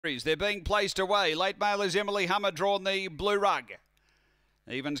They're being placed away. Late mailers Emily Hummer drawn the blue rug.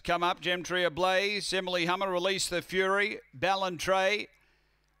 Evens come up. Gemtree ablaze. Emily Hummer release the Fury. Ballantrae.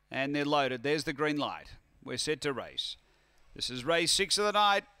 And they're loaded. There's the green light. We're set to race. This is race 6 of the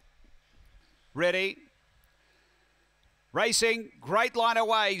night. Ready. Racing, great line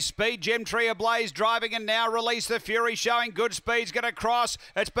away. Speed, Gemtree ablaze, driving and now release the Fury, showing good speed's going to cross.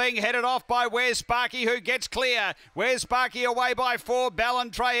 It's being headed off by Where's Sparky, who gets clear. Where's Sparky away by 4.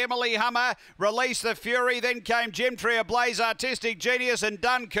 Ballantrae, Emily Hummer, release the Fury. Then came Gemtree ablaze, Artistic Genius and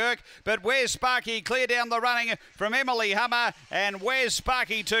Dunkirk. But Where's Sparky clear down the running from Emily Hummer. And Where's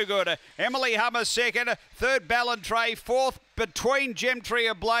Sparky too good. Emily Hummer second, third Ballantrae, fourth between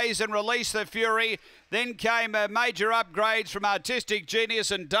Gemtree ablaze and Release the Fury. Then came major upgrades from Artistic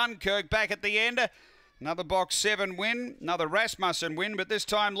Genius and Dunkirk back at the end. Another box 7 win, another Rasmussen win, but this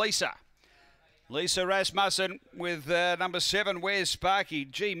time Lisa Rasmussen with number 7, Where's Sparky.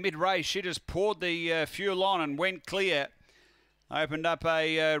 Gee, mid-race, she just poured the fuel on and went clear. Opened up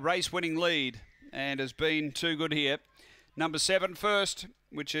a race-winning lead and has been too good here. Number 7 first,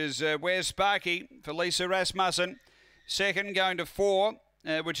 which is Where's Sparky for Lisa Rasmussen. Second going to 4.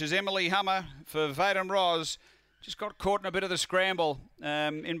 Which is Emily Hummer for Vaden Ros. Just got caught in a bit of the scramble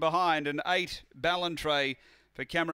in behind. And 8, Ballantrae for Cameron.